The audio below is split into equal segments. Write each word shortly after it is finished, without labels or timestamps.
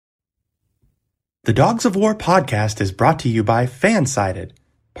The Dogs of War podcast is brought to you by Fansided.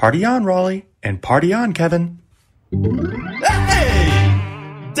 Party on, Raleigh, and party on, Kevin.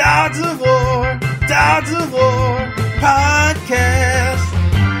 Hey! Dogs of War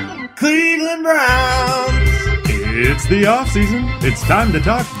podcast. Cleveland Browns. It's the off-season. It's time to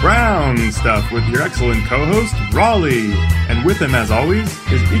talk Brown stuff with your excellent co-host, Raleigh. And with him, as always,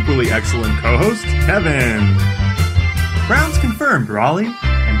 his equally excellent co-host, Kevin. Browns confirmed, Raleigh.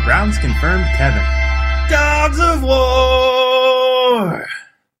 And Browns confirmed, Kevin. Dogs of War.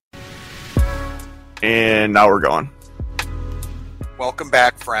 And now we're going. Welcome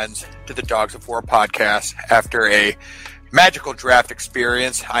back, friends, to the Dogs of War podcast. After a magical draft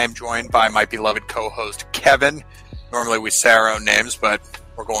experience, I am joined by my beloved co-host, Kevin. Normally we say our own names, but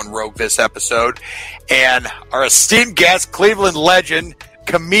we're going rogue this episode. And our esteemed guest, Cleveland legend,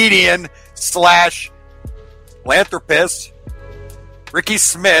 comedian / philanthropist, Ricky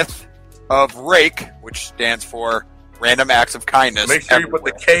Smith of RAKE, which stands for Random Acts of Kindness. Make sure you put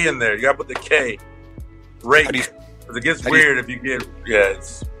the K in there. You got to put the K. RAKE. Because it gets weird if you get,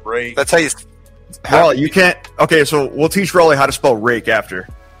 it's RAKE. That's how you... Raleigh, you can't... Okay, so we'll teach Raleigh how to spell rake after.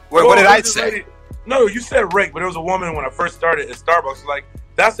 What did I say? No, you said rake, but there was a woman when I first started at Starbucks, like,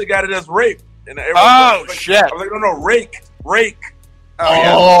 that's the guy that does rape. And shit. I was like, no, rake.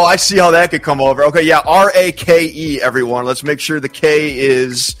 Oh, I see how that could come over. Okay, yeah, RAKE, everyone. Let's make sure the K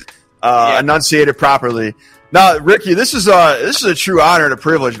is enunciated properly. Now, Ricky, this is a true honor and a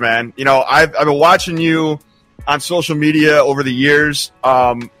privilege, man. You know, I've been watching you on social media over the years.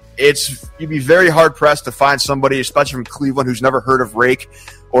 You'd be very hard pressed to find somebody, especially from Cleveland, who's never heard of RAKE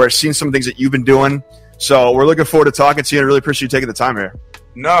or has seen some things that you've been doing. So we're looking forward to talking to you and really appreciate you taking the time here.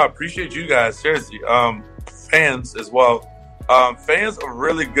 No, I appreciate you guys, seriously. Fans as well. Fans are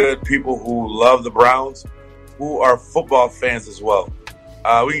really good people who love the Browns, who are football fans as well.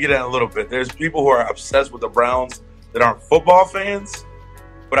 We can get that in a little bit. There's people who are obsessed with the Browns that aren't football fans,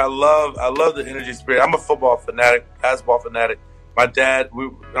 but I love the energy spirit. I'm a football fanatic, basketball fanatic. My dad,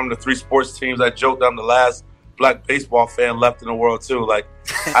 I'm the 3 sports teams. I joked I'm the last black baseball fan left in the world too. Like,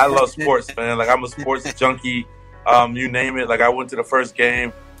 I love sports, man. Like, I'm a sports junkie. You name it. Like, I went to the first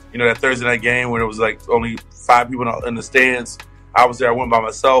game, that Thursday night game when it was like only 5 people in the stands. I was there. I went by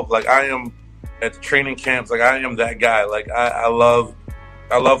myself. Like, I am at the training camps. Like, I am that guy. Like, I love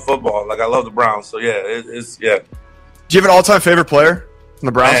football. Like, I love the Browns. So yeah, it's. Do you have an all-time favorite player from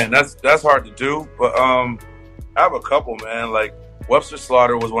the Browns? Man, that's hard to do, but I have a couple, man. Like, Webster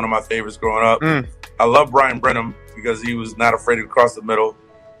Slaughter was one of my favorites growing up. I love Brian Brenham because he was not afraid to cross the middle.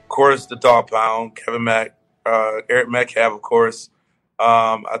 Of course, the Dog Pound, Kevin Mack, Eric Metcalf, of course.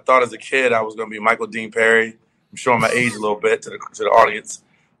 I thought as a kid I was going to be Michael Dean Perry. I'm showing my age a little bit to the audience.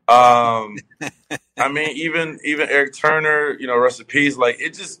 I mean, even Eric Turner, rest in peace. Like,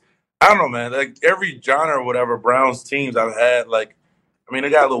 it just, I don't know, man. Like, every genre or whatever Browns teams I've had, like, I mean, it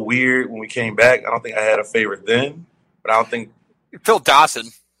got a little weird when we came back. I don't think I had a favorite then, but I don't think Phil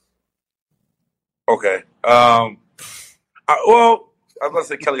Dawson. Okay. I was about to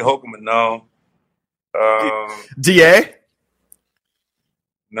say Kelly Holcomb, but no. DA?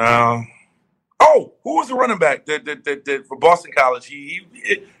 No. Oh, who was the running back that for Boston College?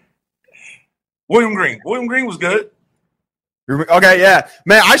 William Green. William Green was good. Okay, yeah.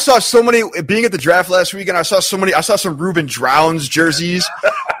 Man, I saw so many, being at the draft last weekend, I saw some Reuben Drowns jerseys.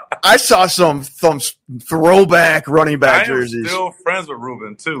 I saw some throwback running back jerseys. I'm still friends with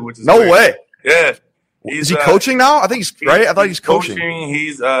Reuben, too, which is no great. way. Yeah. Is he coaching now? I think he's right. I thought he's coaching.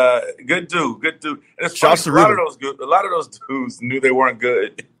 He's good dude. And it's funny, a lot of those dudes knew they weren't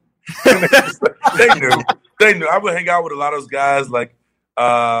good. They knew. I would hang out with a lot of those guys. Like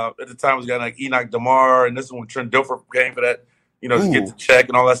at the time, it was a guy like Enoch Damar, and this is when Trent Dilfer came for that. To get the check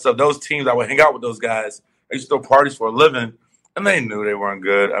and all that stuff. Those teams, I would hang out with those guys. I used to throw parties for a living, and they knew they weren't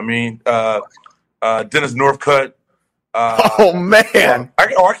good. I mean, Dennis Northcutt. Oh man!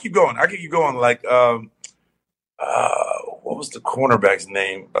 I keep going. I can keep going. Like, what was the cornerback's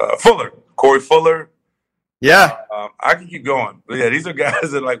name? Fuller, Corey Fuller. Yeah, I can keep going. But yeah, these are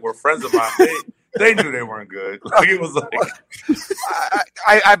guys that like were friends of mine. They knew they weren't good. Like, it was like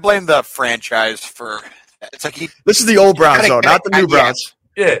I blame the franchise for. It's like this is the old Browns, though, not the new Browns.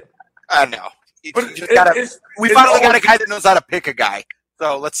 Yeah, I know. But we finally got a guy that knows how to pick a guy.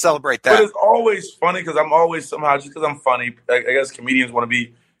 So let's celebrate that. But it's always funny because I'm always somehow, just because I'm funny, I guess comedians want to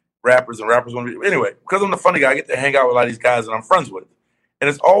be rappers and rappers want to be. Anyway, because I'm the funny guy, I get to hang out with a lot of these guys that I'm friends with. And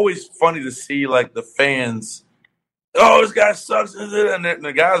it's always funny to see, like, the fans, oh, this guy sucks. And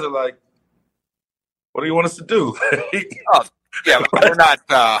the guys are like, what do you want us to do? We're not,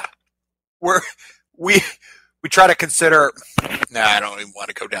 we try to consider. Nah, I don't even want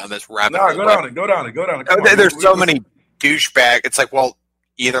to go down this rabbit hole. No, go down it. Come on. There's so many douchebag. It's like, well,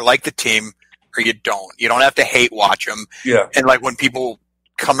 you either like the team or you don't. You don't have to hate watch them. Yeah. And like when people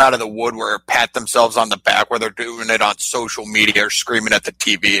come out of the woodwork, pat themselves on the back, where they're doing it on social media or screaming at the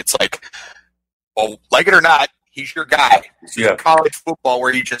TV, it's like, well, like it or not, he's your guy. This is college football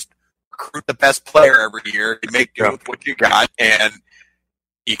where you just recruit the best player every year. You make do with what you got, and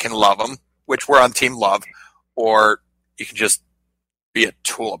you can love them, which we're on Team Love, or you can just be a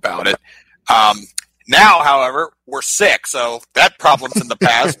tool about it. Now, however, we're sick, so that problem's in the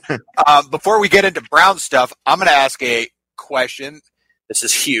past. Before we get into Brown stuff, I'm going to ask a question. This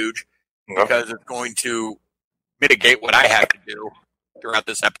is huge because it's going to mitigate what I have to do throughout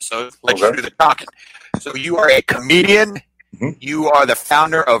this episode. Let you do the talking. So you are a comedian. Mm-hmm. You are the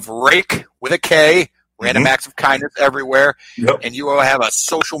founder of Rake with a K, Random Acts of Kindness Everywhere, and you will have a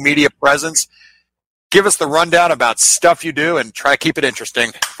social media presence. Give us the rundown about stuff you do and try to keep it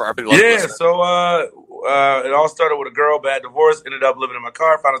interesting for our people. Yeah, so it all started with a girl, bad divorce, ended up living in my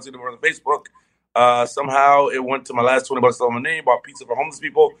car, found out she divorced on Facebook. Somehow it went to my last $20 on my name, bought pizza for homeless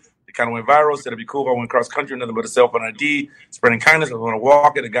people. It kind of went viral, said it'd be cool if I went cross country, nothing but a cell phone ID, spreading kindness. I was going to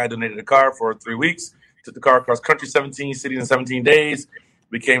walk it. A guy donated a car for 3 weeks, took the car across country, 17 cities in 17 days,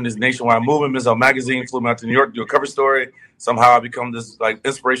 became this nationwide movement. Ms. L Magazine flew me out to New York to do a cover story. Somehow I become this like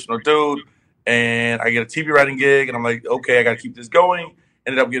inspirational dude, and I get a TV writing gig, and I'm like, okay, I got to keep this going.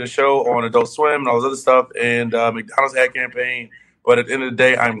 Ended up getting a show on Adult Swim and all this other stuff, and McDonald's ad campaign. But at the end of the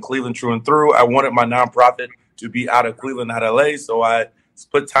day, I'm Cleveland true and through. I wanted my nonprofit to be out of Cleveland, not LA. So I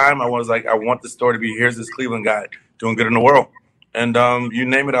split time. I was like, I want the story to be, here's this Cleveland guy doing good in the world. And you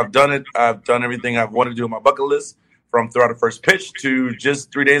name it, I've done it. I've done everything I've wanted to do on my bucket list, from throughout the first pitch to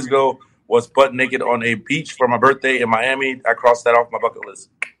just 3 days ago was butt naked on a beach for my birthday in Miami. I crossed that off my bucket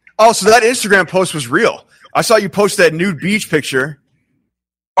list. Oh, so that Instagram post was real. I saw you post that nude beach picture.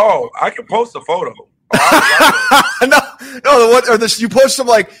 Oh, I can post a photo. You post some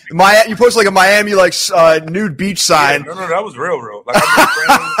like you post like a Miami nude beach sign. Yeah, no, that was real. Like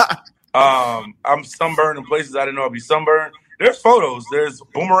I'm sunburned in places I didn't know I'd be sunburned. There's photos. There's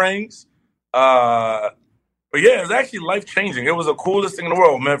boomerangs. But yeah, it was actually life changing. It was the coolest thing in the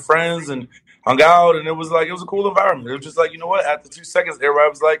world. Met friends and hung out, and it was a cool environment. It was just like, you know what? After 2 seconds, everybody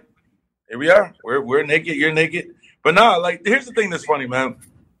was like, "Here we are. We're naked. You're naked." But no, like here's the thing that's funny, man.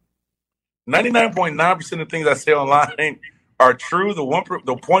 99.9% of things I say online are true. The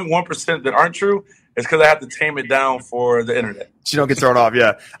 0.1% that aren't true is because I have to tame it down for the internet. So you don't get thrown off,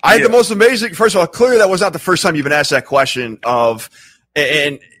 yeah. I think the most amazing, first of all, clearly that was not the first time you've been asked that question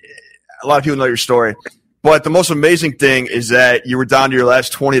and a lot of people know your story. But the most amazing thing is that you were down to your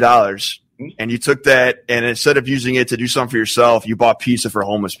last $20 and you took that, and instead of using it to do something for yourself, you bought pizza for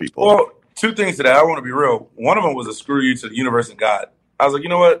homeless people. Well, two things to that. I want to be real. One of them was a screw you to the universe and God. I was like, you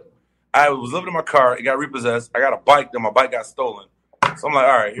know what? I was living in my car. It got repossessed. I got a bike. Then my bike got stolen. So I'm like,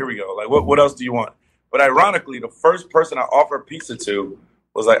 all right, here we go. Like, what else do you want? But ironically, the first person I offered pizza to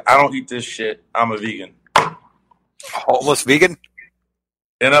was like, I don't eat this shit. I'm a vegan. Homeless vegan?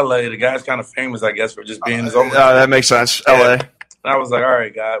 In LA, the guy's kind of famous, I guess, for just being his own. That makes sense. LA. And I was like, all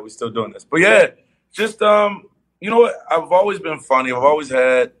right, God, we're still doing this. But yeah, just, you know what? I've always been funny. I've always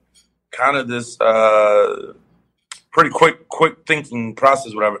had kind of this pretty quick thinking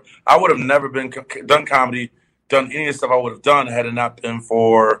process, whatever. I would have never done comedy, done any of the stuff I would have done had it not been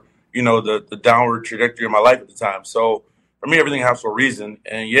for, you know, the downward trajectory of my life at the time. So for me, everything happens for a reason.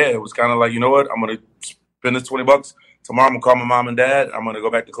 And yeah, it was kind of like, you know what? I'm going to spend this $20. Tomorrow I'm going to call my mom and dad. I'm going to go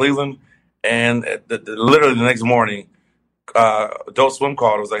back to Cleveland. And literally the next morning, Adult Swim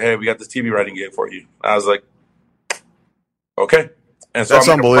called. I was like, hey, we got this TV writing gig for you. I was like, okay. And so that's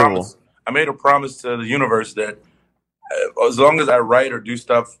unbelievable. I made a promise to the universe that as long as I write or do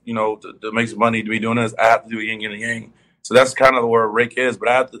stuff, you know, that makes money to be doing this, I have to do yin and yang. So that's kind of where Rake is.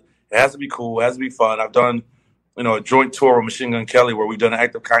 But it has to be cool. It has to be fun. I've done, you know, a joint tour with Machine Gun Kelly where we've done an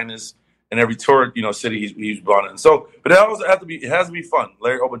act of kindness in every tour, you know, city he's gone in. So, but it has to be fun.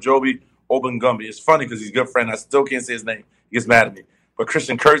 Larry Obengumbi. It's funny because he's a good friend. I still can't say his name. He gets mad at me. But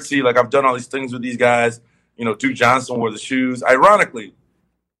Christian Kirksey, like I've done all these things with these guys. You know, Duke Johnson wore the shoes. Ironically,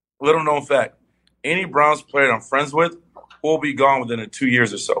 little known fact, any Browns player I'm friends with will be gone within 2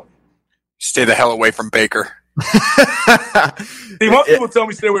 years or so. Stay the hell away from Baker. See, most people tell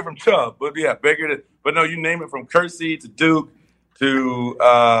me stay away from Chubb, but yeah, Baker. But no, you name it from Kirksey to Duke to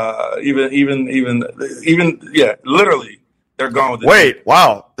even yeah, literally they're gone with it. Wait,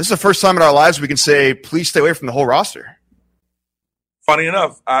 wow. This is the first time in our lives we can say, please stay away from the whole roster. Funny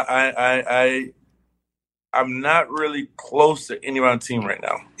enough, I I'm not really close to anyone on the team right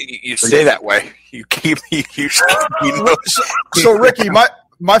now. You stay that way. You keep So Ricky,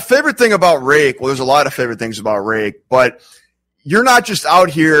 my favorite thing about Rake, well, there's a lot of favorite things about Rake, but you're not just out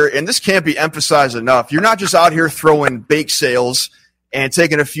here, and this can't be emphasized enough, you're not just out here throwing bake sales and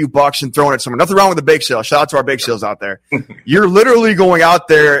taking a few bucks and throwing it somewhere. Nothing wrong with the bake sale. Shout out to our bake sales out there. You're literally going out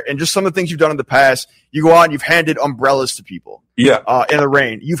there, and just some of the things you've done in the past, you go out and you've handed umbrellas to people. Yeah. In the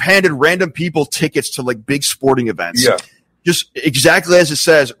rain. You've handed random people tickets to like big sporting events. Yeah. Just exactly as it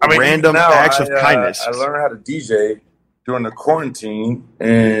says, random acts of kindness. I learned how to DJ during the quarantine,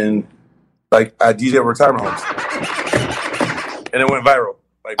 and like I DJ at retirement homes, and it went viral.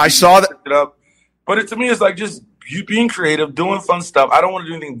 Like I saw that. It up. But to me, it's like just you being creative, doing fun stuff. I don't want to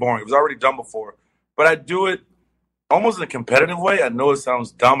do anything boring. It was already done before, but I do it almost in a competitive way. I know it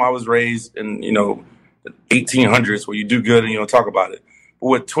sounds dumb. I was raised in the 1800s where you do good and you don't talk about it. But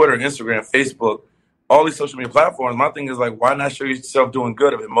with Twitter, Instagram, Facebook, all these social media platforms, my thing is like, why not show yourself doing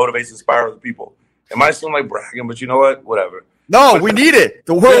good if it motivates, inspires other people? It might seem like bragging, but you know what? Whatever. No, we need it.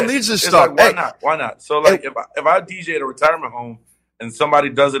 The world needs this stuff. Like, why not? Why not? So like, if I DJ at a retirement home and somebody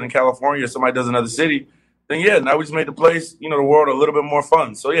does it in California or somebody does it in another city, then yeah, now we just made the place, the world a little bit more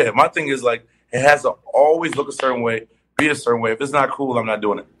fun. So yeah, my thing is like, it has to always look a certain way, be a certain way. If it's not cool, I'm not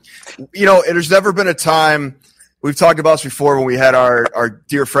doing it. There's never been a time, we've talked about this before when we had our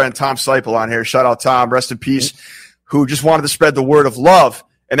dear friend Tom Seipel on here. Shout out Tom, rest in peace, who just wanted to spread the word of love.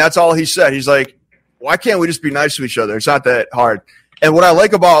 And that's all he said. He's like, why can't we just be nice to each other? It's not that hard. And what I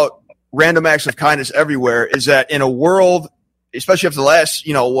like about random acts of kindness everywhere is that in a world, especially after the last,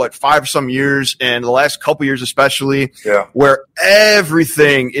 5 some years and the last couple years especially, where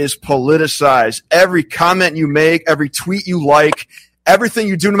everything is politicized, every comment you make, every tweet you like, everything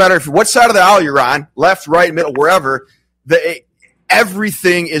you do, no matter what side of the aisle you're on, left, right, middle, wherever,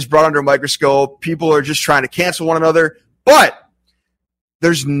 everything is brought under a microscope. People are just trying to cancel one another. But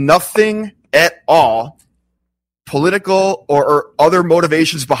there's nothing at all political or other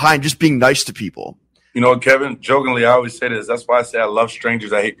motivations behind just being nice to people. Kevin, jokingly, I always say this. That's why I say I love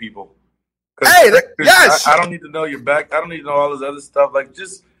strangers. I hate people. Hey, yes. I don't need to know your back. I don't need to know all this other stuff. Like,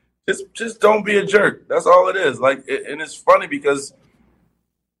 just don't be a jerk. That's all it is. Like, and it's funny because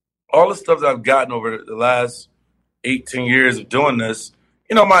all the stuff that I've gotten over the last 18 years of doing this,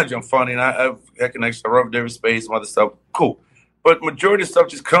 mind you, I'm funny, and I have that connection. I rub different space, some other stuff. Cool. But majority of stuff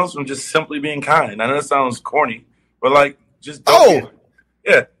just comes from just simply being kind. I know that sounds corny, but like, just don't.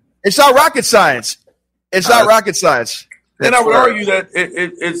 Yeah. It's not rocket science. It's not rocket science. And I would argue that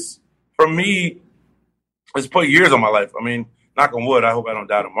it's, for me, it's put years on my life. I mean, knock on wood, I hope I don't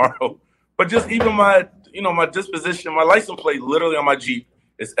die tomorrow. But just even my disposition, my license plate literally on my Jeep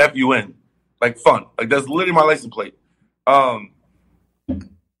is FUN. Like fun. Like that's literally my license plate.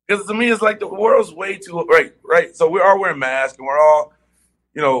 Because to me, it's like the world's way too, right? So we are wearing masks and we're all,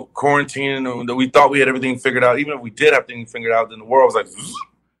 quarantining and we thought we had everything figured out. Even if we did have things figured out, then the world was like, zzz.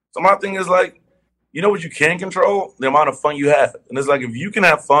 So my thing is like, what you can control? The amount of fun you have. And it's like, if you can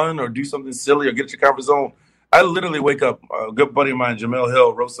have fun or do something silly or get to your comfort zone, I literally wake up, a good buddy of mine, Jamel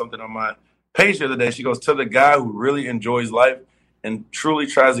Hill, wrote something on my page the other day. She goes, to the guy who really enjoys life and truly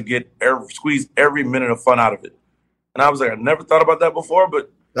tries to squeeze every minute of fun out of it. And I was like, I never thought about that before, but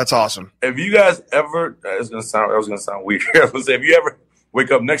that's awesome. If you guys ever, I was gonna sound weird. I was gonna say, if you ever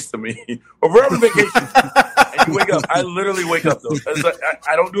wake up next to me, or we're on vacation, and you wake up, I literally wake up though. It's like,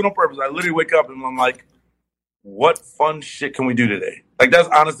 I don't do it on purpose. I literally wake up and I'm like, what fun shit can we do today? Like that's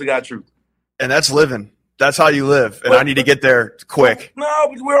honest to God truth. And that's living. That's how you live. And I need to get there quick. No,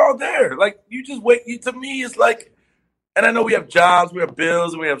 but we're all there. Like you just wait. To me, it's like. And I know we have jobs, we have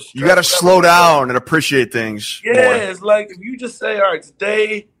bills, and we have stress. You got to slow down and appreciate things. Yeah, more. It's like if you just say, all right,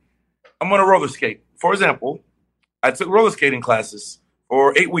 today I'm going to roller skate. For example, I took roller skating classes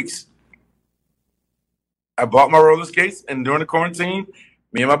for 8 weeks. I bought my roller skates, and during the quarantine,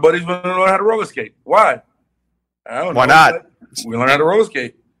 me and my buddies went to learn how to roller skate. Why? I don't know. Why not? We learned how to roller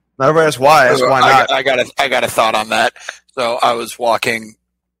skate. Never asked why. Ask why not. I got a thought on that. So I was walking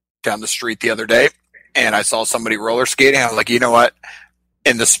down the street the other day, and I saw somebody roller skating. I was like, you know what?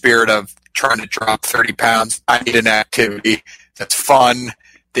 In the spirit of trying to drop 30 pounds, I need an activity that's fun.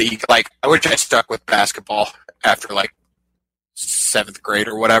 That you, like, I wish I stuck with basketball after like 7th grade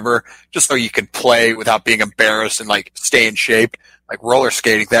or whatever, just so you could play without being embarrassed and like stay in shape. Like roller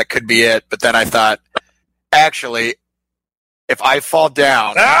skating, that could be it. But then I thought, actually, if I fall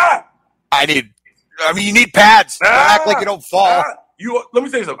down, you need pads. Don't act like you don't fall. Let me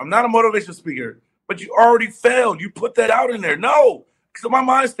tell you something. I'm not a motivational speaker. But you already failed. You put that out in there. No. So my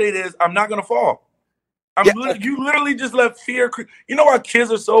mind state is I'm not going to fall. You literally just let fear. You know why kids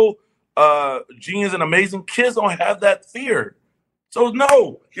are so genius and amazing. Kids don't have that fear. So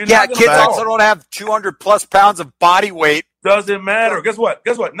no, you're Yeah, not gonna kids fall. also don't have 200 plus pounds of body weight. Doesn't matter. Guess what?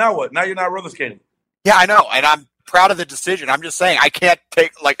 Now what? Now you're not roller skating. Yeah, I know, and I'm proud of the decision. I'm just saying I can't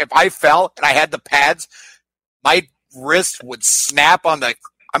take, like, if I fell and I had the pads, my wrist would snap on the.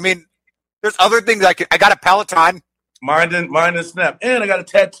 I mean, there's other things I got a Peloton. Mine didn't snap, and I got a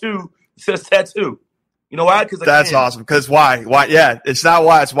tattoo. It says tattoo. You know why? Because That's awesome. Because why? Why? Yeah, it's not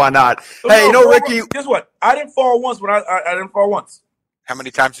why. It's why not. So Hey, you know, bro, Ricky. Guess what? I didn't fall once when I didn't fall once. How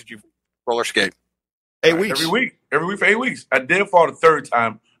many times did you roller skate? 8 weeks. Every week for 8 weeks. I did fall the third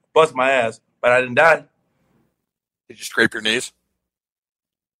time, bust my ass, but I didn't die. Did you scrape your knees?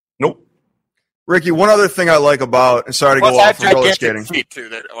 Nope. Ricky, one other thing I like about, and sorry to Plus, go I off have of roller gigantic skating, feet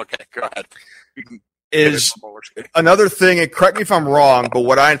too. Okay, go ahead. You can is roller skating. another thing, and correct me if I'm wrong, but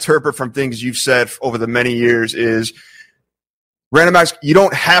what I interpret from things you've said over the many years is Random Acts, you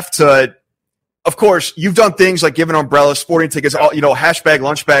don't have to, of course, you've done things like giving umbrellas, sporting tickets, all, hashtag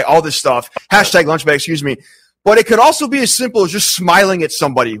lunch bag, all this stuff, hashtag lunch bag, excuse me. But it could also be as simple as just smiling at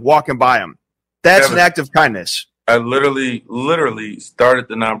somebody walking by them. That's Kevin, an act of kindness. I literally started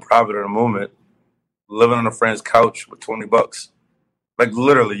the nonprofit in a moment, living on a friend's couch with $20. Like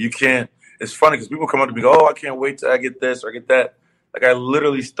literally, you can't. It's funny because people come up to me, oh, I can't wait till I get this or I get that. Like I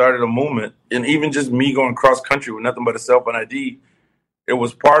literally started a movement, and even just me going cross country with nothing but a cell phone ID, it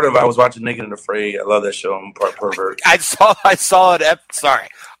was part of. I was watching Naked and Afraid. I love that show. I'm part pervert. I saw it. Sorry,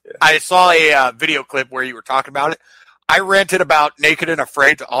 yeah. I saw a video clip where you were talking about it. I ranted about Naked and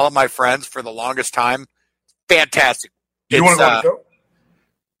Afraid to all of my friends for the longest time. Fantastic. You want to go on the show?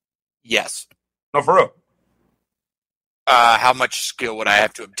 Yes. No, for real. How much skill would I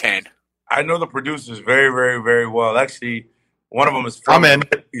have to obtain? I know the producers very, very, very well. Actually, one of them is from. I'm in.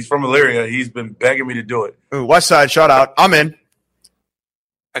 He's from Elyria. He's been begging me to do it. Ooh, West Side, shout out. I'm in.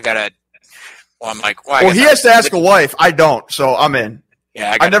 I gotta. Well, I'm like, well, Well, he has to ask a wife. I don't, so I'm in.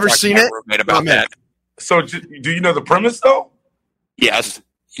 Yeah, I've never seen it. About that. So, do you know the premise though? Yes.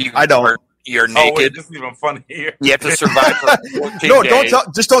 I don't. Oh, You're wait, naked. this is even funny here. You have to survive for 14 No, days.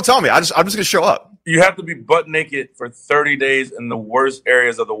 don't tell me. I'm just gonna show up. You have to be butt naked for 30 days in the worst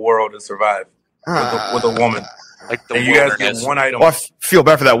areas of the world to survive with a woman. Like the And you guys wilderness. get one item. Well, I feel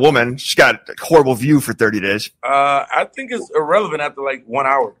bad for that woman. She's got a horrible view for 30 days. I think it's irrelevant after like 1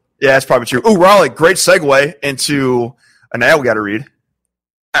 hour. Yeah, that's probably true. Ooh, Raleigh, great segue into an ad we got to read.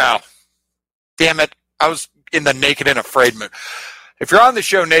 Oh, damn it. I was in the Naked and Afraid mood. If you're on the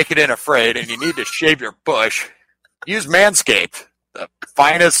show Naked and Afraid and you need to shave your bush, use Manscaped. The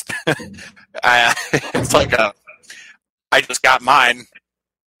finest. It's like I just got mine.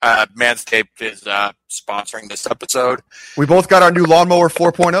 Manscaped is sponsoring this episode. We both got our new lawnmower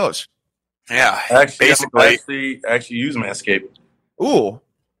 4.0s. Yeah, Actually use Manscaped. Ooh.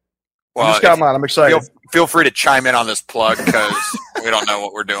 Well, I just got mine. I'm excited. Feel free to chime in on this plug because we don't know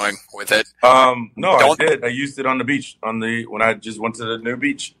what we're doing with it. No, I did. I used it on the beach when I just went to the new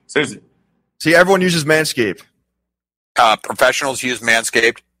beach. Seriously. See, everyone uses Manscaped. Professionals use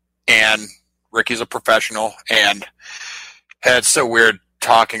Manscaped, and Ricky's a professional, and it's so weird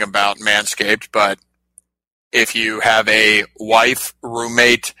talking about Manscaped, but if you have a wife,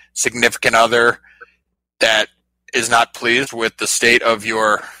 roommate, significant other that is not pleased with the state of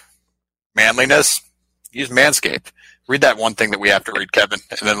your manliness, use Manscaped. Read that one thing that we have to read, Kevin,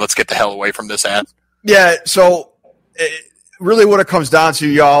 and then let's get the hell away from this ad. Yeah, so really what it comes down to,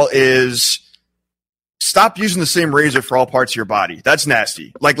 y'all, is stop using the same razor for all parts of your body. That's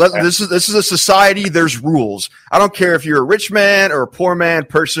nasty. Like this is a society. There's rules. I don't care if you're a rich man or a poor man,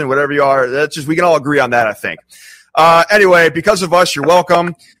 person, whatever you are. That's just we can all agree on that, I think. Anyway, because of us, you're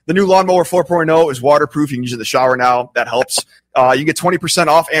welcome. The new Lawnmower 4.0 is waterproof. You can use it in the shower now. That helps. You get 20%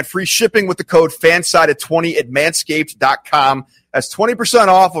 off and free shipping with the code FANSIDED20 at manscaped.com. That's 20%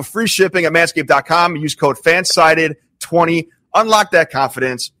 off of free shipping at manscaped.com. Use code FANSIDED20. Unlock that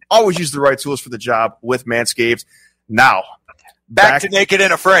confidence. Always use the right tools for the job with Manscaped. Now, back to Naked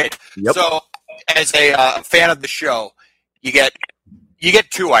and Afraid. Yep. So, as a fan of the show, you get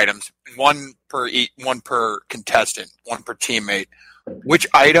 2 items, one per contestant, one per teammate. Which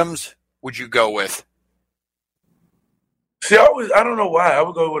items would you go with? See, I don't know why. I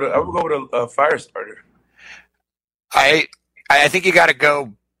would go with a fire starter. I think you got to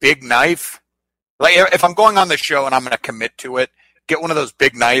go big knife. Like if I'm going on the show and I'm going to commit to it, get one of those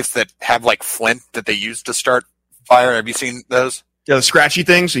big knives that have like flint that they use to start fire. Have you seen those? Yeah, the scratchy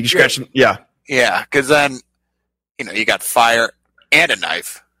things. So you can scratch them. Yeah. Yeah, because then you got fire and a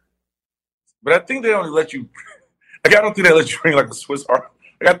knife. But I think they only let you. Like I don't think they let you bring like a Swiss Army.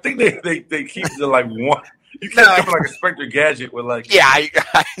 Like I think they keep it to like one. You can't come like Inspector Gadget with like. Yeah,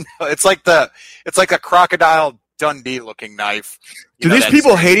 I know. It's like a Crocodile Dundee looking knife. Do these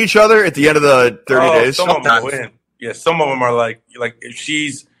people hate each other at the end of the 30 days? Some of them win. Yeah, some of them are like if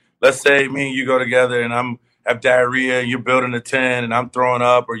she's, let's say me and you go together and have diarrhea and you're building a 10 and I'm throwing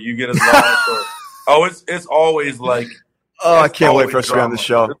up or you get us lost it's always like. Oh, I can't wait for us to be on the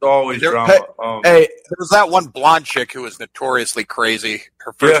show. It's always drama. Hey, there was that one blonde chick who was notoriously crazy.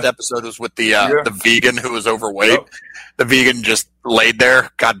 Her first episode was with the vegan who was overweight. Yep. The vegan just laid there.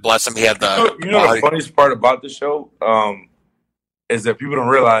 God bless him. He had the. You know the funniest part about the show is that people don't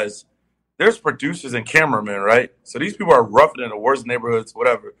realize there's producers and cameramen, right? So these people are roughing in the worst neighborhoods,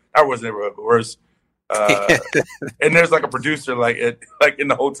 whatever. Not worst neighborhood, but worse. And there's like a producer like in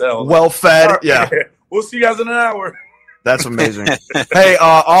the hotel. Well fed, yeah. We'll see you guys in an hour. That's amazing. Hey,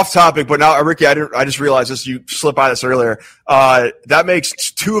 off topic, but now, Ricky, I just realized this. You slipped by this earlier. That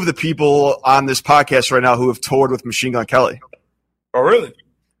makes two of the people on this podcast right now who have toured with Machine Gun Kelly. Oh, really?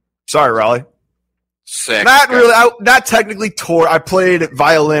 Sorry, Raleigh. Sick. Not really. Not technically tour. I played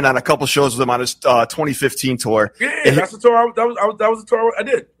violin on a couple shows with him on his 2015 tour. Yeah, that's the tour. That was the tour I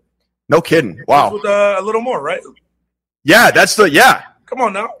did. No kidding. Wow. With a little more, right? Yeah, that's Come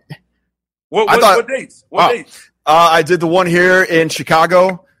on now. What dates? What dates? I did the one here in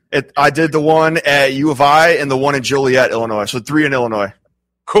Chicago. I did the one at U of I and the one in Joliet, Illinois. So 3 in Illinois.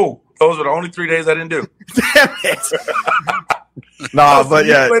 Cool. Those were the only 3 days I didn't do. Damn it. Nah, but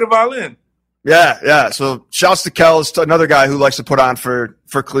yeah. You played the violin. Yeah. So shouts to Kel, another guy who likes to put on for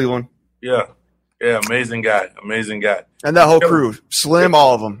Cleveland. Yeah. Yeah, amazing guy. And that whole crew. Slim,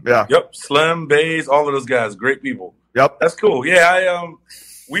 all of them. Yeah. Yep. Slim, Bays, all of those guys. Great people. Yep. That's cool. Yeah,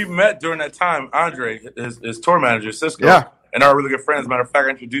 we met during that time. Andre, his tour manager, Cisco, and our really good friends. Matter of fact, I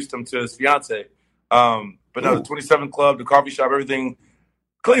introduced him to his fiance. But no, the 27 Club, the coffee shop, everything.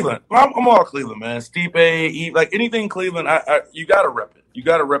 Cleveland. I'm all Cleveland, man. Stipe, like anything Cleveland, you got to rep it. You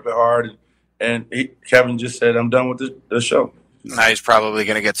got to rep it hard. And Kevin just said, I'm done with the show. Now he's probably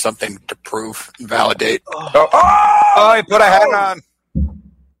going to get something to prove and validate. He put a hat on.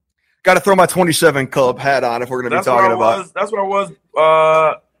 Got to throw my 27 Club hat on if we're going to be talking about. That's where I was.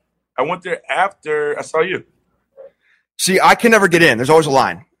 I went there after I saw you. See, I can never get in. There's always a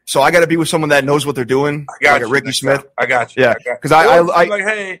line. So I got to be with someone that knows what they're doing, like a Ricky Smith. I got you. Yeah, because I like,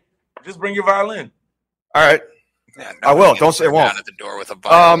 hey, just bring your violin. All right, yeah, I will. Don't say it won't. Down at the door with a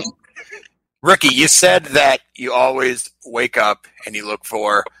violin. Ricky, you said that you always wake up and you look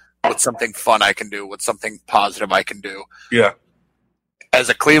for what's something fun I can do, what's something positive I can do. Yeah. As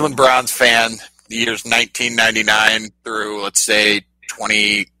a Cleveland Browns fan, the years 1999 through, let's say,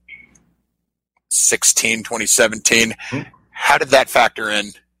 2016, 2017, how did that factor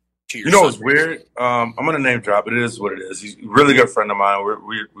in to your You know what's weird? I'm going to name drop it. It is what it is. He's a really good friend of mine.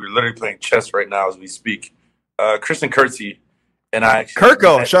 We're literally playing chess right now as we speak. Christian Kirksey and I actually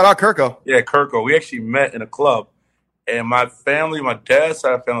Kirko. Shout out Kirko. Yeah, Kirko. We actually met in a club. And my dad's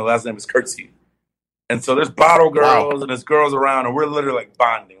side of the family, last name is Kirksey. And so there's bottle girls and there's girls around, and we're literally like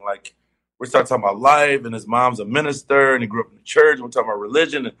bonding. Like we start talking about life, and his mom's a minister, and he grew up in the church. And we're talking about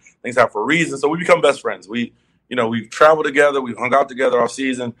religion and things happen for a reason. So we become best friends. We've traveled together, we've hung out together all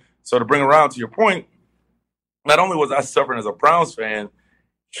season. So to bring around to your point, not only was I suffering as a Browns fan,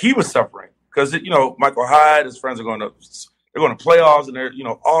 he was suffering because Michael Hyde, his friends they're going to playoffs, and they're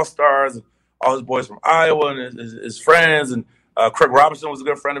all stars, and all his boys from Iowa and his friends, and Craig Robinson was a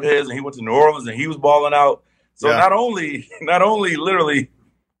good friend of his, and he went to New Orleans and he was balling out. So not only literally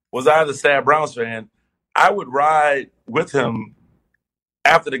was I the sad Browns fan, I would ride with him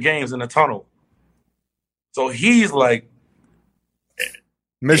after the games in the tunnel. So he's like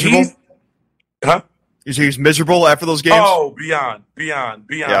miserable. He's miserable after those games. Oh, beyond. Yeah.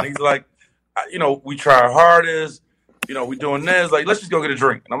 He's like, we try our hardest. We doing this. Like, let's just go get a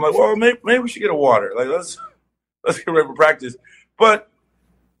drink. And I'm like, well, maybe we should get a water. Like, let's get ready for practice. But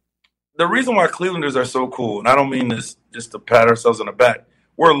the reason why Clevelanders are so cool, and I don't mean this just to pat ourselves on the back,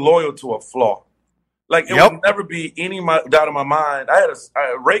 we're loyal to a flaw. Like, it would never be any doubt in my mind.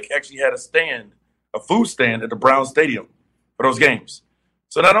 Rake actually had a food stand at the Browns Stadium for those games.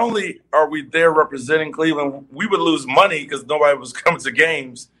 So not only are we there representing Cleveland, we would lose money because nobody was coming to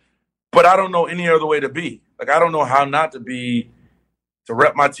games, but I don't know any other way to be. Like, I don't know how not to be, to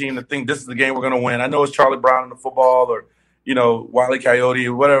rep my team, to think this is the game we're going to win. I know it's Charlie Brown in the football or, Wile E. Coyote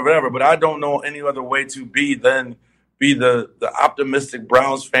or whatever, but I don't know any other way to be than be the optimistic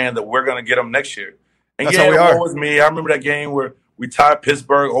Browns fan that we're going to get them next year. And that's how we are. It was me. I remember that game where we tied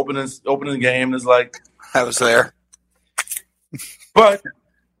Pittsburgh opening the game. And it's like, I was there. But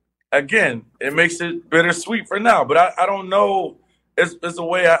again, it makes it bittersweet for now. But I don't know. it's a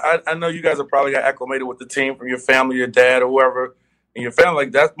way. I know you guys have probably got acclimated with the team from your family, your dad, or whoever in your family.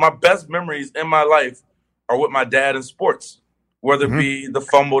 Like that's my best memories in my life are with my dad in sports, whether it be the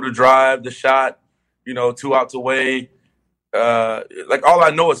fumble, the drive, the shot, 2 outs away. Like all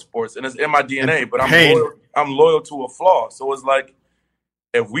I know is sports, and it's in my DNA. But I'm loyal to a flaw. So it's like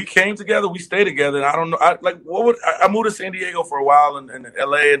if we came together, we stay together. And I don't know. I moved to San Diego for a while in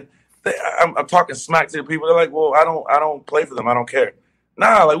LA, and I'm talking smack to the people. They're like, well, I don't play for them. I don't care.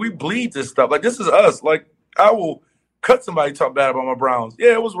 Nah, like we bleed this stuff. Like this is us. Like I will cut somebody talk bad about my Browns.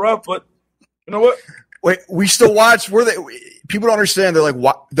 Yeah, it was rough, but you know what? Wait, we still watch. People don't understand. They're like,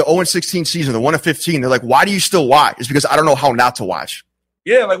 what, the 0-16 season, the 1-15. They're like, why do you still watch? It's because I don't know how not to watch.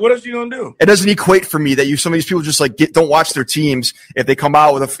 Yeah, like what else you gonna do? It doesn't equate for me that some of these people just like don't watch their teams if they come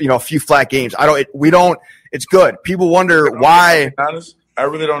out with a few flat games. We don't. It's good. People wonder why. Honest, I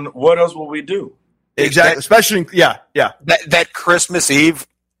really don't know. What else will we do? Exactly. Especially, yeah. That Christmas Eve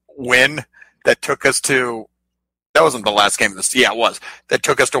win that took us to. That wasn't the last game of this. Yeah, it was. That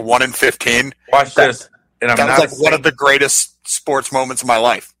took us to 1-15. Watch this. And that was like one of the greatest sports moments of my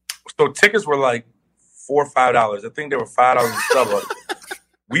life. So tickets were like $4 or $5. I think they were $5 in StubHub.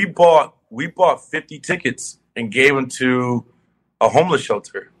 We bought 50 tickets and gave them to a homeless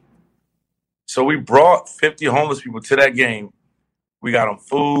shelter. So we brought 50 homeless people to that game. We got them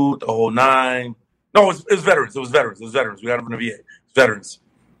food, the whole nine. No, it was veterans. It was veterans. We got them from the VA. It's veterans.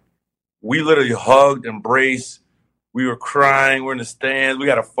 We literally hugged, embraced. We were crying. We're in the stands. We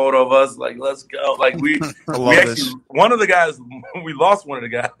got a photo of us. Like, let's go. Like we actually, one of the guys, we lost one of the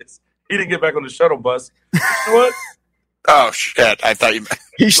guys. He didn't get back on the shuttle bus. You know what? Oh shit! I thought you meant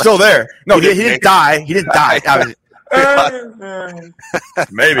he's still there. No, he didn't die. He didn't die.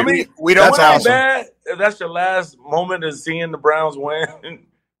 Maybe. I mean, we don't. That's awesome. Bad if that's your last moment of seeing the Browns win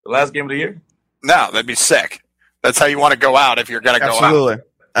the last game of the year. No, that'd be sick. That's how you want to go out if you're going to go out.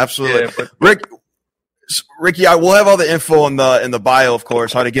 Absolutely. Yeah, Ricky, I will have all the info in the bio, of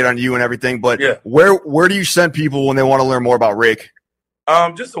course, how to get on you and everything. But where do you send people when they want to learn more about Rake?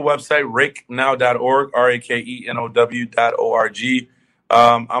 Just the website, rakenow.org, RAKENOW.org.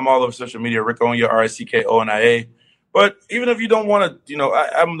 I'm all over social media, Rick Onia, RICKONIA. But even if you don't want to,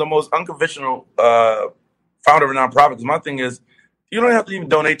 I'm the most unconventional founder of a nonprofit. Because my thing is, you don't have to even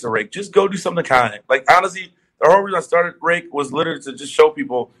donate to Rake. Just go do something kind. Like, honestly, the whole reason I started Rake was literally to just show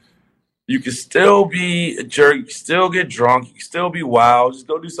people you can still be a jerk, you can still get drunk, you can still be wild. Just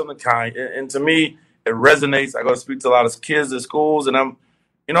go do something kind. And to me, it resonates. I go speak to a lot of kids at schools, and I'm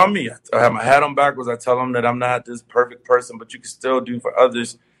me. I have my hat on backwards. I tell them that I'm not this perfect person, but you can still do for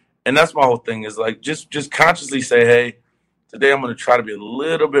others. And that's my whole thing is like just consciously say, hey, today I'm going to try to be a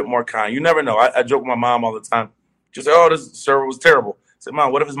little bit more kind. You never know. I joke with my mom all the time. She say, oh, this server was terrible. I said,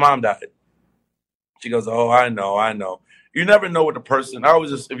 Mom, what if his mom died? She goes, oh, I know. You never know what the person.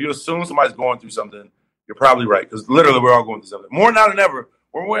 If you assume somebody's going through something, you're probably right, because literally we're all going through something. More now than ever.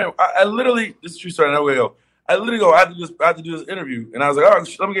 I literally, this is true story. I know where we go. I had to do this interview, and I was like, all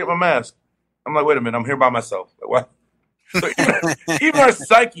right, let me get my mask. I'm like, wait a minute, I'm here by myself. Like, what? So even our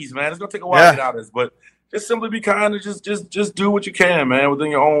psyches, man, it's gonna take a while to get out of this, but just simply be kind and just do what you can, man,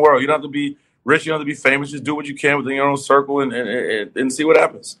 within your own world. You don't have to be rich, you don't have to be famous. Just do what you can within your own circle and see what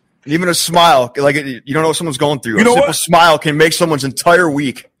happens. Even a smile, like you don't know what someone's going through. You know a simple smile can make someone's entire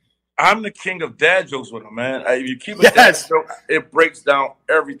week. I'm the king of dad jokes with them, man. If you keep a dad joke, it breaks down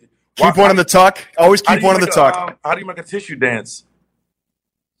everything. Keep one in the tuck. Always keep one in the tuck. How do you make a tissue dance?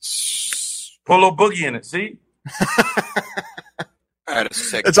 Put a little boogie in it. See?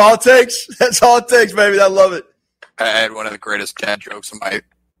 That's all it takes. That's all it takes, baby. I love it. I had one of the greatest dad jokes of my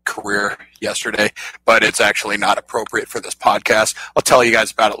career yesterday, but it's actually not appropriate for this podcast. I'll tell you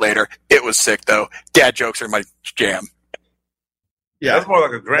guys about it later. It was sick, though. Dad jokes are my jam. Yeah, that's more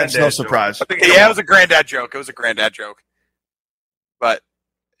like a granddad. That's no surprise. Joke. It was a granddad joke. It was a granddad joke. But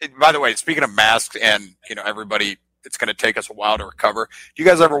by the way, speaking of masks and everybody, it's going to take us a while to recover. Do you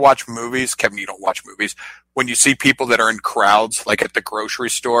guys ever watch movies? Kevin, you don't watch movies. When you see people that are in crowds, like at the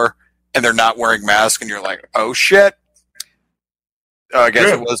grocery store, and they're not wearing masks, and you're like, oh shit. I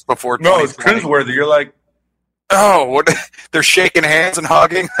guess it was before. No, it's cringeworthy. You're like, oh, what? They're shaking hands and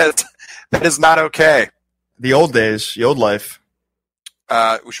hugging. That is not okay. The old days, the old life.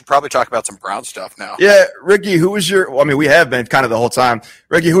 We should probably talk about some Brown stuff now. Yeah, Ricky, who was we have been kind of the whole time.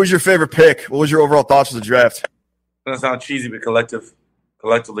 Ricky, who was your favorite pick? What was your overall thoughts of the draft? That sounds cheesy, but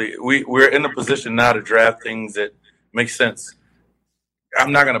collectively, we're in a position now to draft things that make sense.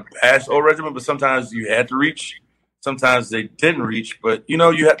 I'm not going to bash old regiment, but sometimes you had to reach. Sometimes they didn't reach, but you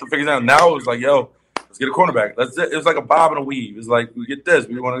have to figure it out. Now it was like, yo, let's get a cornerback. It was like a bob and a weave. It's like, we get this,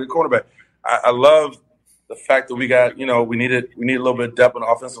 we want to get a cornerback. I love the fact that we got, we need a little bit of depth on the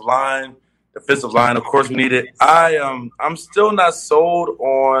offensive line, defensive line. Of course, we need it. I'm still not sold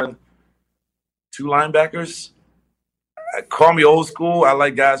on 2 linebackers. Call me old school. I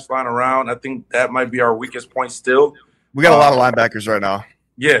like guys flying around. I think that might be our weakest point still. We got a lot of linebackers right now.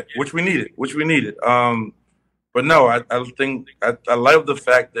 Yeah, which we needed. But no, I think I love the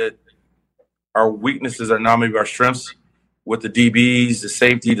fact that our weaknesses are now maybe our strengths with the DBs, the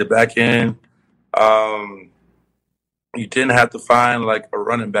safety, the back end. You didn't have to find like a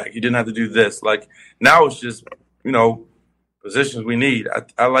running back. You didn't have to do this. Like now it's just, positions we need.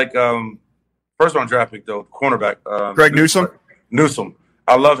 I like first round draft pick though, cornerback. Greg Newsome. Newsome.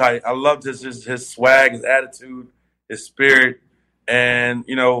 I loved his swag, his attitude, his spirit. And,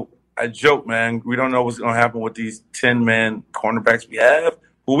 I joke, man, we don't know what's going to happen with these 10-man cornerbacks we have,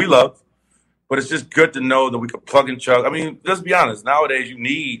 who we love. But it's just good to know that we can plug and chug. I mean, let's be honest. Nowadays, you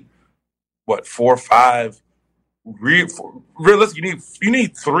need, 4 or 5. Realistically, you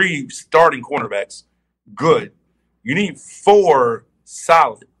need 3 starting cornerbacks. Good. You need 4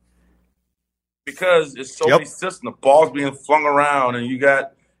 solid. Because it's so many systems. The ball's being flung around, and you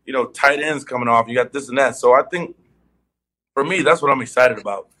got, tight ends coming off. You got this and that. So I think, for me, that's what I'm excited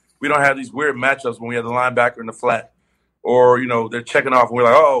about. We don't have these weird matchups when we have the linebacker in the flat. Or, they're checking off, and we're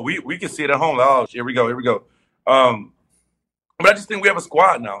like, oh, we can see it at home. Like, oh, here we go. But I just think we have a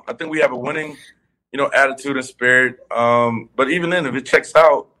squad now. I think we have a winning, attitude and spirit. But even then, if it checks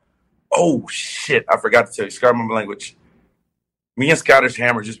out, oh, shit, I forgot to tell you. Scar my language. Me and Scottish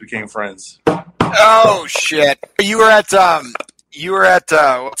Hammer just became friends. Oh, shit. You were at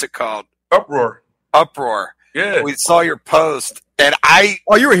what's it called? Uproar. Yeah. We saw your post, and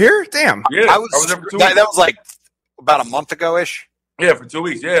Oh, you were here? Damn. Yeah, I was there for 2 that, weeks. that was like about a month ago-ish. Yeah, for 2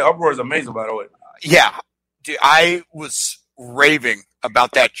 weeks. Yeah, Uproar is amazing, by the way. Yeah. Dude, I was raving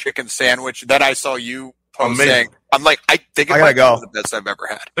about that chicken sandwich. Then I saw you posting. Amazing. I'm like, I think it I might gotta be the best I've ever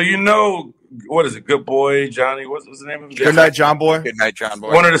had. So what is it? Good Boy, Johnny. What's the name of it? Good night, John Boy. Good night, John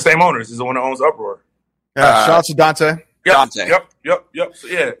Boy. One of the same owners. He's the one that owns Uproar. Yeah, shout out to Dante. Yep, Dante. Yep. So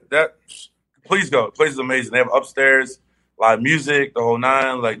yeah, please go. The place is amazing. They have upstairs, live music, the whole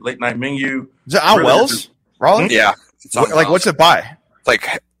 9, like late night menu. Is it on Really Wells? Raleigh? Yeah. It's on Wells. What's it by?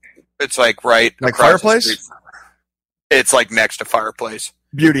 It's like right Like across the Fireplace? street. It's like next to Fireplace.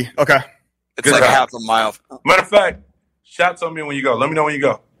 Beauty. Okay. It's Good like time. half a mile. Matter of fact, shots on me when you go. Let me know when you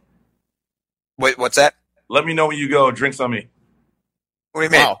go. Wait, what's that? Let me know when you go. Drinks on me. What do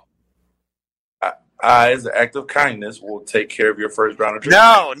you mean? Wow. I, as an act of kindness, will take care of your first round of drinks.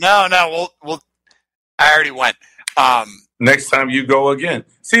 No. We'll. I already went. Next time you go again.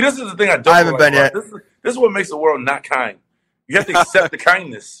 See, this is the thing I don't. I haven't been yet. This is what makes the world not kind. You have to accept the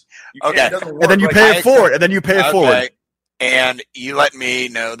kindness. You can't- Okay. it doesn't work And then you like pay that. it forward. And then you pay it forward. And you let me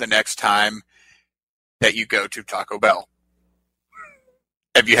know the next time that you go to Taco Bell.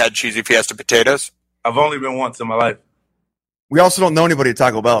 Have you had cheesy fiesta potatoes? I've only been once in my life. We also don't know anybody at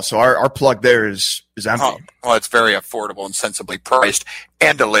Taco Bell, so our plug there is empty. Oh, well, it's very affordable and sensibly priced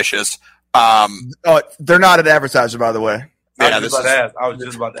and delicious. They're not an advertiser, by the way. I was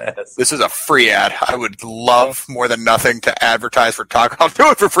just about to ask. This is a free ad. I would love more than nothing to advertise for Taco. I'll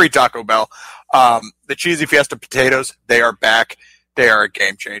do it for free, Taco Bell. The cheesy fiesta potatoes, they are back. They are a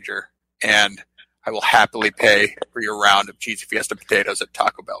game changer, and I will happily pay for your round of cheesy fiesta potatoes at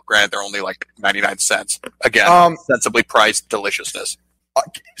Taco Bell. Granted, they're only like 99 cents. Again, sensibly priced deliciousness.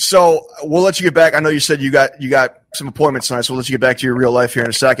 So we'll let you get back. I know you said you got some appointments tonight, so we'll let you get back to your real life here in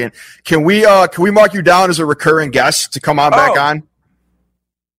a second. Can we mark you down as a recurring guest to come on back on?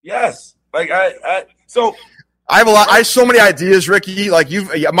 Yes. Like I have a lot. I have so many ideas, Ricky. Like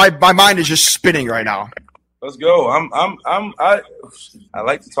my mind is just spinning right now. Let's go. I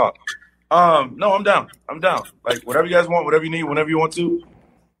like to talk. No, I'm down. Like whatever you guys want, whatever you need, whenever you want to.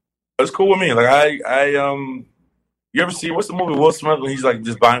 It's cool with me. Like you ever see what's the movie Will Smith when he's like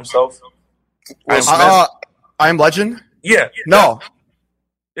just by himself? I Am Legend? Yeah. No.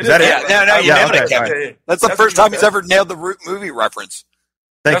 It Is that it? No, you nailed it, okay, Kevin. Yeah. That's the first time he's ever nailed the movie reference.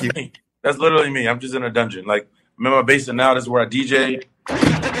 Thank you. Me. That's literally me. I'm just in a dungeon. Like I'm in my basement now. This is where I DJ.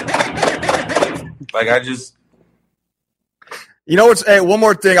 Like I just. You know what's? Hey, one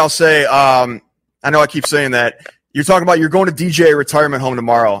more thing I'll say. I know I keep saying that. You're talking about you're going to DJ a retirement home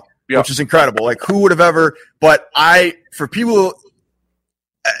tomorrow, which is incredible. Like who would have ever? But for people,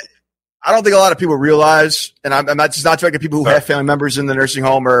 I don't think a lot of people realize, and I'm not just not talking to people who have family members in the nursing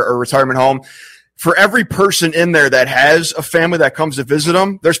home or retirement home. For every person in there that has a family that comes to visit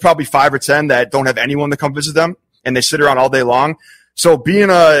them, there's probably 5 or 10 that don't have anyone to come visit them, and they sit around all day long. So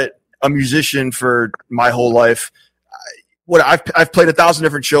being a musician for my whole life, I've played 1,000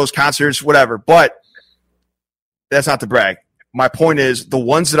 different shows, concerts, whatever. But that's not to brag. My point is the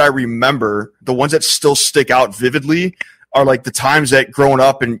ones that I remember, the ones that still stick out vividly are like the times that growing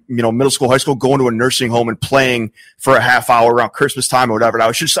up in, middle school, high school, going to a nursing home and playing for a half hour around Christmas time or whatever. Now,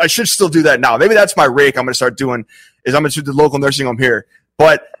 I should still do that now. Maybe that's my rake I'm going to start doing is I'm going to do the local nursing home here.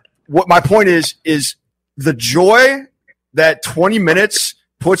 But what my point is the joy that 20 minutes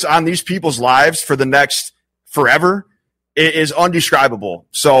puts on these people's lives for the next forever is undescribable.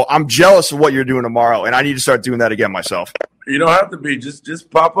 So I'm jealous of what you're doing tomorrow, and I need to start doing that again myself. You don't have to be.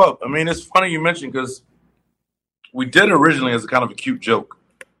 Just pop up. I mean, it's funny you mentioned because we did it originally as a kind of a cute joke.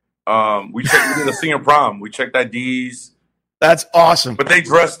 We did a senior prom. We checked IDs. That's awesome. But they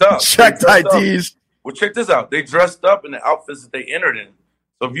dressed up. Checked IDs. Well, check this out. They dressed up in the outfits that they entered in.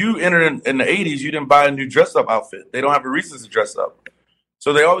 So if you entered in the 80s, you didn't buy a new dress-up outfit. They don't have a reason to dress up.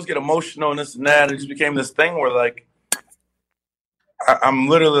 So they always get emotional and this and that. It just became this thing where, like, I'm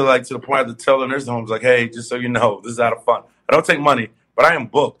literally, like, to the point I have to tell the nursing homes, like, hey, just so you know, this is out of fun. I don't take money, but I am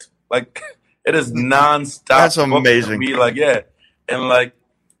booked. Like, it is nonstop. That's amazing. For me, like, yeah. And, like,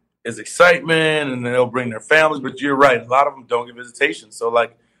 it's excitement, and they'll bring their families. But you're right. A lot of them don't get visitations. So, like,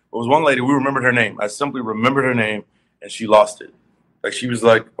 there was one lady, we remembered her name. I simply remembered her name, and she lost it. Like, she was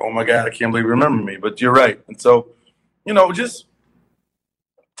like, oh, my God, I can't believe you remember me. But you're right. And so, just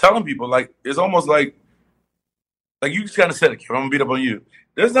telling people, like, it's almost like you just kind of said it, Kim. I'm going to beat up on you.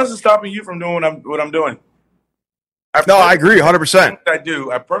 There's nothing stopping you from doing what I'm doing. I agree 100%.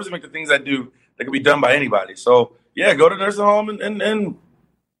 I purposely make the things I do that can be done by anybody. So, yeah, go to nursing home and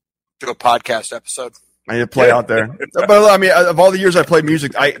do a podcast episode. I need to play out there. But, I mean, of all the years I played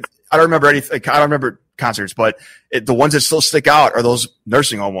music, I don't remember anything. I don't remember concerts, but the ones that still stick out are those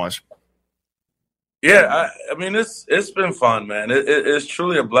nursing home ones. Yeah, I mean, it's been fun, man. It's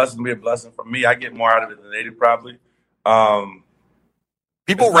truly a blessing to be a blessing for me. I get more out of it than they do, probably.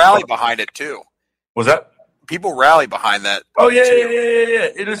 People rally behind it, too. Was that? People rally behind that. Oh, yeah.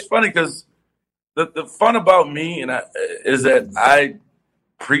 It is funny because the fun about me is that I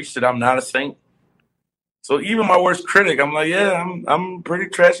preach that I'm not a saint. So even my worst critic, I'm like, yeah, I'm a pretty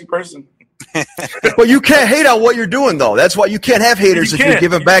trashy person. Well, you can't hate on what you're doing, though. That's why you can't have haters if you're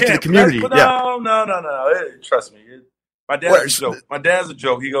giving back to the community. No. Trust me. My dad's a joke. My dad's a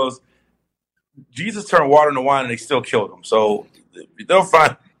joke. He goes, Jesus turned water into wine, and they still killed him. So they'll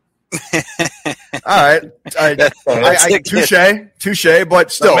find. All right. Touche.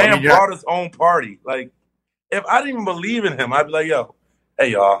 But still, the man brought his own party. Like, if I didn't even believe in him, I'd be like, yo,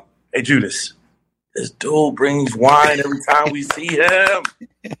 hey, y'all. Hey, Judas. This dude brings wine every time we see him.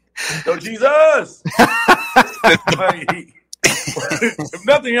 Yo, Jesus! If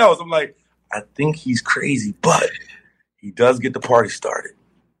nothing else, I'm like, I think he's crazy, but he does get the party started.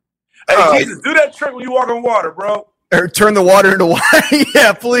 Hey, Jesus, do that trick when you walk on water, bro. Or turn the water into wine.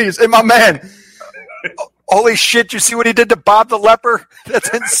 Yeah, please. Hey, my man. Holy shit, you see what he did to Bob the Leper? That's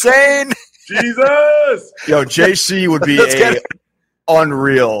insane. Jesus! Yo, JC would be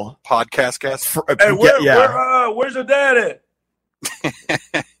unreal podcast guest. Hey, where's your dad at?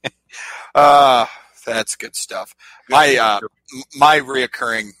 That's good stuff. My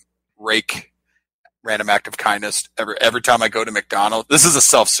reoccurring rake, random act of kindness. Every time I go to McDonald's, this is a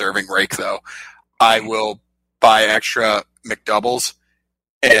self-serving rake though. I will buy extra McDoubles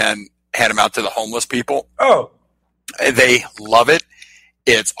and hand them out to the homeless people. Oh, they love it.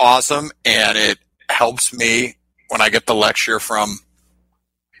 It's awesome, and it helps me when I get the lecture from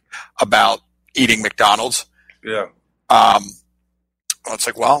about eating McDonald's. Yeah. It's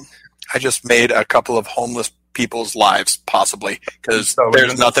like, well, I just made a couple of homeless people's lives possibly, because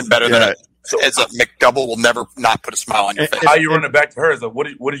there's nothing better than a McDouble will never not put a smile on your face. How you run it back to her is like,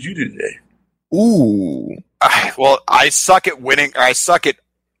 what did you do today? Ooh. Well, I suck at winning. Or I suck at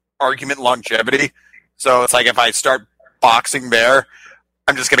argument longevity. So it's like if I start boxing there,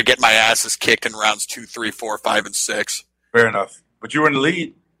 I'm just going to get my asses kicked in rounds 2, 3, 4, 5, and 6. Fair enough. But you were in the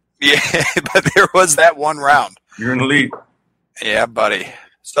lead. Yeah, but there was that one round. You're in the lead. Yeah, buddy.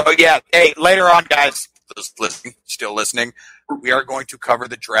 So, yeah, hey, later on, guys, still listening, we are going to cover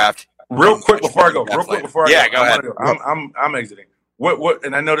the draft. Real quick before I go. Go ahead. I'm exiting. What?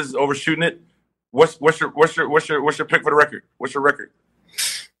 And I know this is overshooting it. What's your pick for the record? What's your record?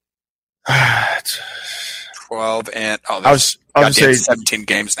 12 and I was say 17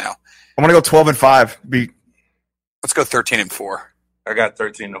 games now. I'm gonna go 12-5. Let's go 13-4. I got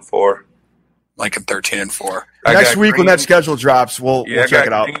 13-4. Lincoln 13-4. Next week when that schedule drops, we'll check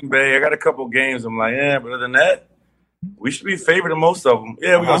it out. Green Bay. I got a couple games. I'm like, but other than that, we should be favored in most of them.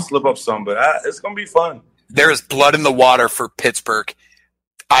 Yeah, we're gonna slip up some, but it's gonna be fun. There is blood in the water for Pittsburgh.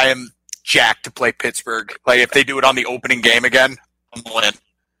 I am jacked to play Pittsburgh. Like if they do it on the opening game again, I'm all in.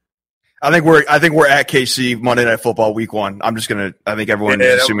 I think we're at KC Monday Night Football Week 1. I think everyone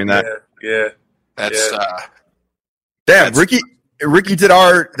is assuming that. Yeah. That's Damn, Ricky did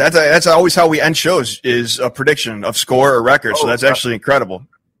that's always how we end shows, is a prediction of score or record. So that's actually incredible.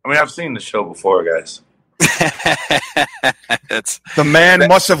 I mean, I've seen the show before, guys. The man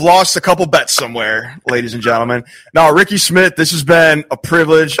must have lost a couple bets somewhere, ladies and gentlemen. Now, Ricky Smith, this has been a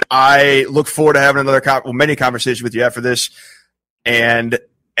privilege. I look forward to having many conversations with you after this. And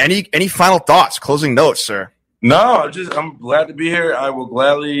any final thoughts, closing notes, sir? No, I'm glad to be here. I will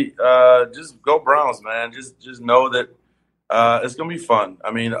gladly just go Browns, man. Just know that it's gonna be fun.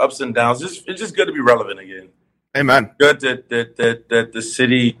 I mean, ups and downs. It's just good to be relevant again. Amen. Good that the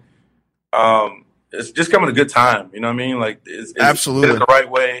city it's just coming a good time. You know what I mean? Like it's absolutely the right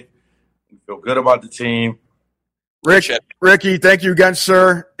way. You feel good about the team. Ricky, thank you again,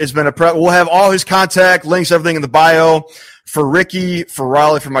 sir. It's been we'll have all his contact links, everything in the bio. For Ricky, for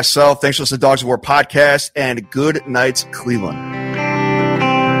Raleigh, for myself, thanks for listening to Dogs of War podcast, and good night, Cleveland.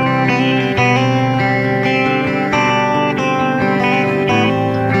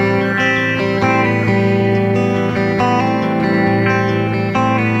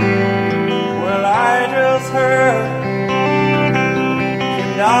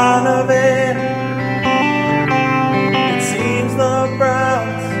 Donovan, it seems the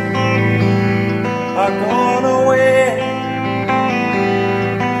Browns are gonna win.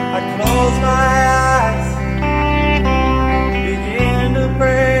 I close my eyes, begin to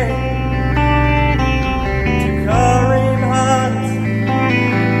pray to Kareem Hunt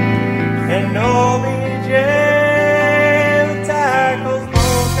and OBJ. The tackles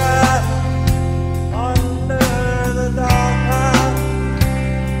broke out under the doghouse.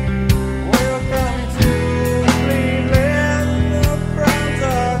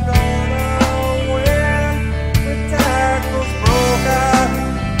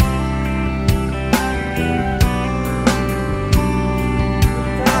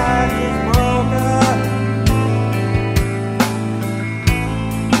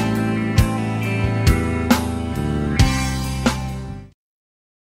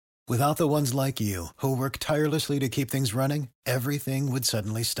 Without the ones like you, who work tirelessly to keep things running, everything would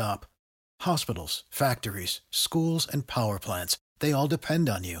suddenly stop. Hospitals, factories, schools, and power plants, they all depend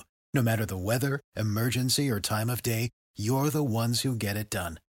on you. No matter the weather, emergency, or time of day, you're the ones who get it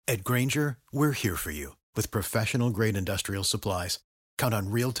done. At Grainger, we're here for you with professional-grade industrial supplies. Count on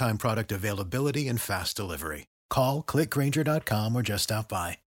real-time product availability and fast delivery. Call, click Grainger.com, or just stop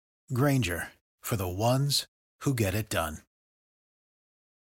by. Grainger, for the ones who get it done.